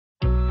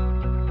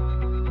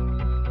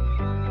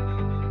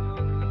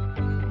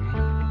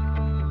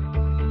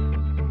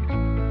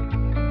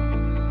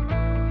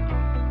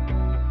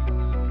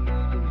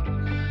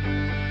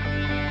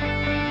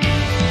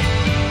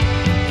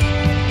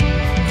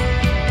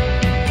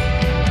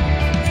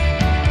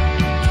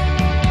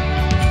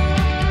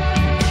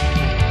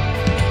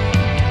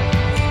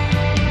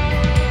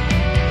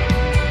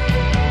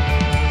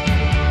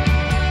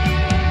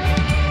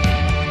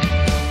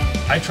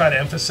try to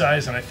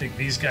emphasize, and I think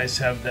these guys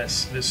have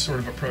this sort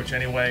of approach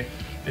anyway,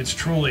 it's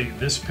truly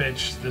this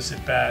pitch, this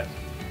at bat.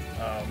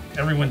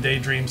 Everyone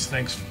daydreams,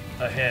 thinks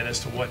ahead as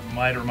to what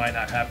might or might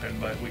not happen,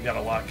 but we got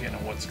to lock in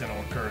on what's going to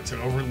occur. It's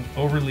an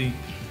overly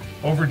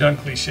overdone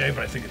cliche,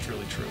 but I think it's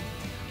really true.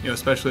 You know,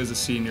 especially as a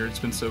senior, it's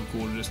been so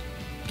cool to just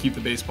keep the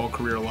baseball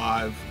career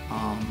alive.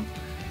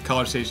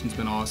 College Station's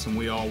been awesome.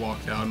 We all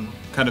walked out and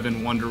kind of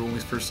in wonder when we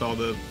first saw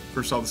the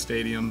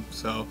stadium.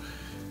 So,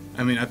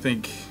 I mean, I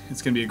think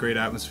it's going to be a great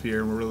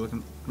atmosphere, and we're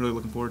really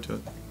looking forward to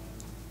it.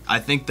 I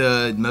think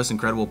the most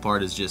incredible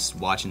part is just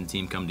watching the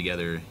team come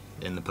together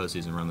in the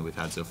postseason run that we've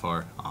had so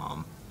far.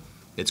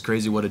 It's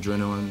crazy what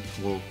adrenaline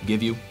will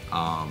give you.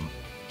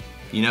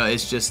 You know,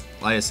 it's just,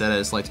 like I said, I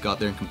just like to go out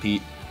there and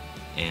compete.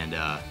 And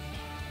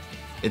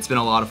it's been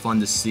a lot of fun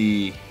to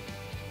see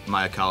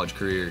my college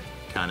career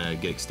kind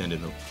of get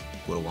extended a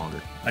little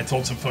longer. I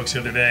told some folks the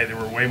other day there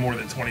were way more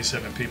than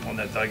 27 people in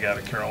that dugout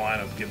at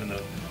Carolina, given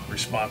the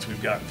response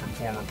we've gotten from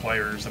former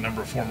players. The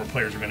number of former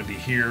players are going to be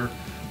here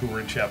who were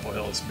in Chapel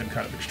Hill. It's been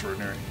kind of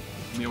extraordinary.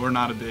 You know, we're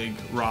not a big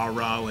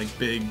rah-rah, like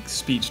big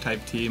speech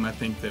type team. I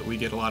think that we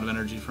get a lot of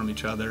energy from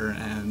each other,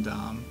 and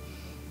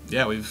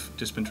yeah, we've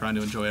just been trying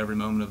to enjoy every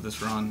moment of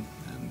this run,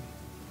 and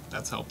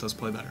that's helped us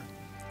play better.